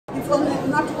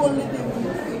not only the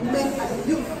men and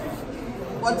youth,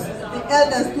 but the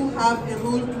elders do have a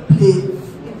role to play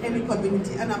in any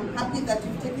community, and I'm happy that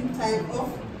you've taken time off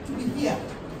to be here.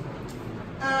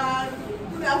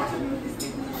 Good afternoon,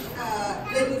 distinguished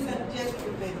ladies and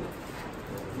gentlemen.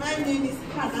 My name is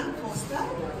Hannah Forster,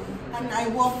 and I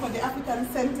work for the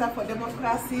African Center for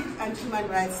Democracy and Human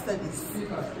Rights Studies.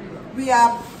 We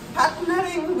are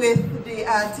partnering with the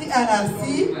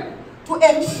TRRC to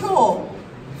ensure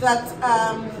that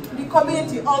the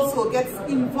community also gets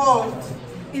involved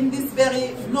in this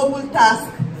very noble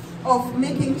task of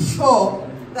making sure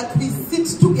that we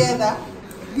sit together,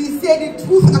 we say the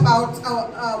truth about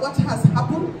what has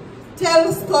happened,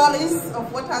 tell stories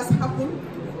of what has happened,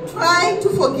 try to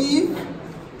forgive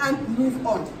and move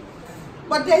on.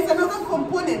 But there is another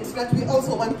component that we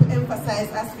also want to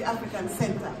emphasize as the African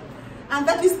Center, and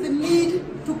that is the need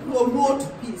to promote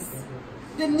peace,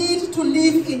 the need to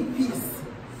live in peace,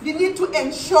 the need to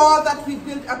ensure that we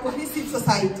build a cohesive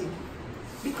society.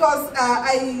 Because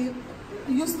I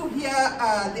used to hear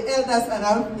the elders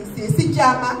around me say, si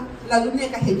jama la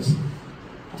luneka heji.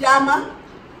 Jama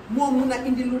mo muna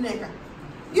indi luneka.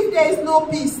 If there is no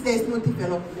peace, there is no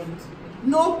development.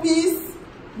 No peace,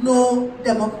 no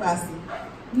democracy.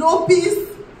 No peace,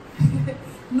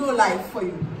 no life for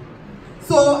you.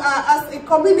 So as a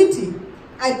community,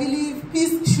 I believe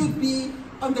peace should be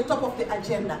on the top of the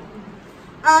agenda.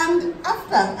 And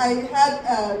after I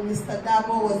had Mr.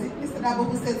 Dabo, was it Mr. Dabo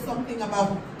who said something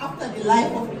about after the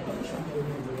life of the commission?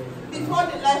 Before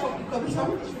the life of the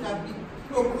commission, it should have been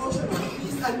promotion of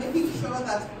peace and making sure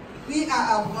that we are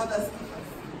our brothers keepers.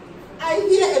 I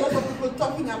hear a lot of people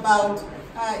talking about,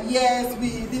 yes,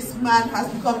 this man has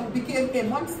became a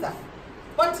monster.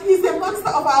 But he's a monster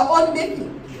of our own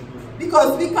making,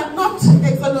 because we cannot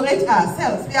exonerate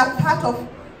ourselves. We are part of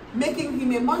making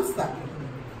him a monster.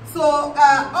 So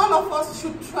all of us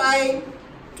should try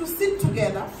to sit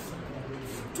together,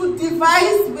 to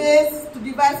devise ways, to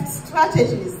devise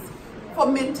strategies for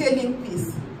maintaining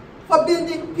peace, for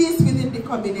building peace within the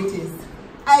communities.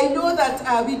 I know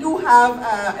that we do have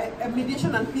a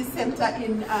Mediation and Peace Center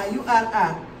in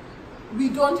URR. We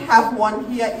don't have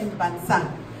one here in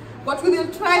Bansang. But we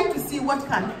will try to see what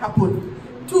can happen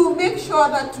to make sure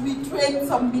that we train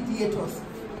some mediators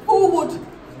who would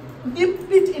nip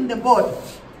it in the bud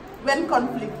when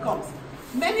conflict comes.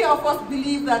 Many of us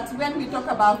believe that when we talk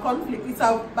about conflict, it's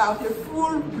about a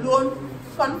full-blown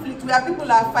conflict where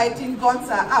people are fighting, guns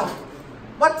are out.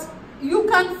 But you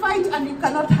can fight and you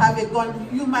cannot have a gun.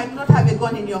 You might not have a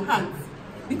gun in your hands,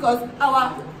 because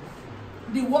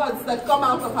the words that come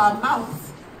out of our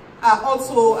mouths are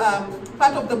also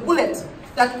part of the bullet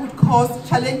that would cause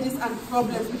challenges and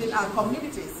problems within our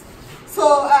communities. So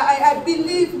I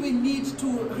believe we need to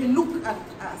relook at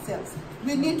ourselves.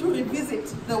 We need to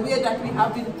revisit the way that we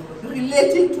have been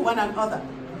relating to one another.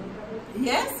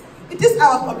 Yes, it is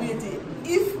our community.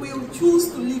 If we choose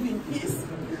to live in peace,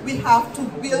 we have to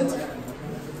build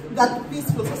that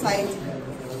peaceful society.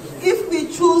 If we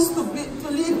choose to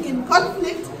live in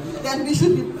conflict, then we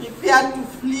should be prepared to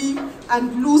flee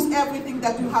and lose everything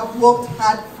that you have worked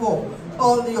hard for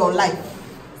all your life.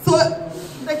 So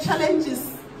the challenge is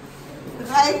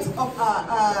right of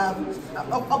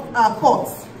our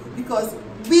courts, because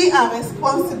we are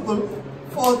responsible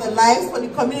for the lives, for the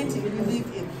community we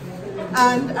live in.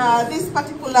 And this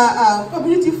particular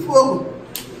community forum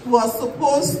was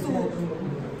supposed to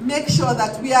make sure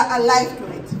that we are alive to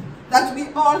it, that we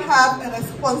all have a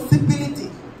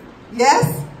responsibility,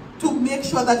 yes, to make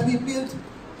sure that we build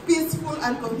peaceful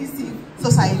and cohesive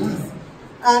societies.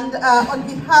 And on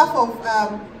behalf of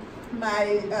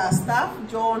my staff,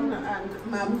 John and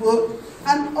Mambo,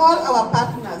 and all our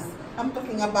partners, I'm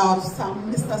talking about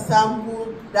Mr.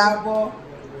 Sambu, Dabo,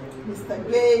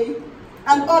 Mr. Gay,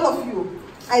 and all of you.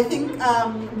 I think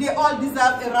they all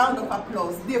deserve a round of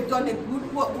applause. They've done a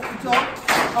good job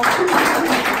of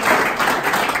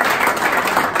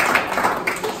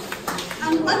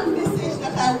And one message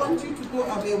that I want you to go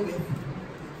away with,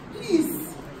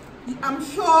 please, I'm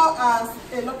sure as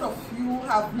a lot of you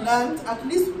have learned at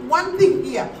least one thing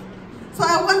here. So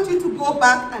I want you to go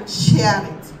back and share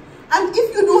it. And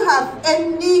if you do have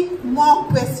any more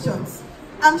questions,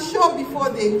 I'm sure before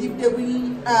they leave, they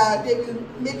will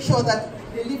make sure that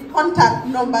they leave contact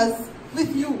numbers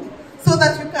with you, so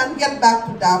that you can get back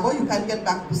to Dabo, you can get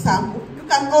back to Sambu, you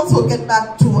can also get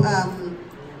back to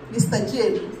Mr.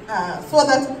 Jane, so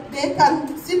that they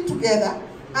can sit together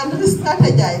and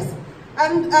re-strategize.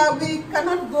 And we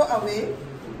cannot go away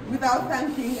without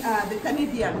thanking the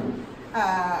Canadian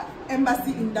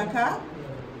Embassy in Dakar,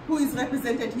 who is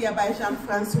represented here by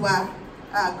Jean-Francois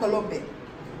Colombe.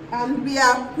 And we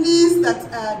are pleased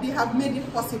that they have made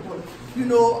it possible. You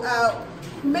know,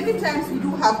 many times we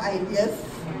do have ideas,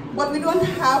 but we don't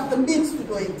have the means to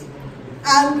do it.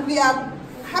 And we are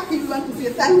happy, we want to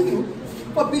say thank you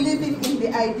for believing in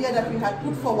the idea that we had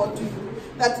put forward to you,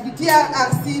 that the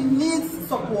TRRC needs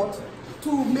support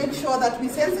to make sure that we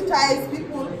sensitize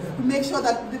people, to make sure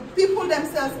that the people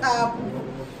themselves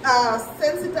are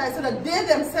sensitized so that they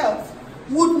themselves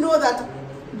would know that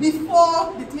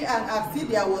before the TRRC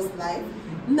there was life.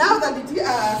 Now that the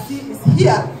TRRC is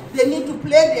here, they need to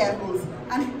play their roles.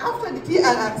 And after the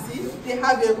TRRC, they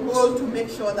have a role to make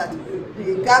sure that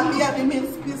the Gambia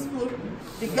remains peaceful,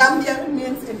 the Gambia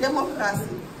remains a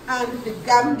democracy, and the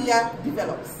Gambia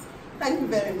develops. Thank you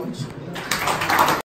very much.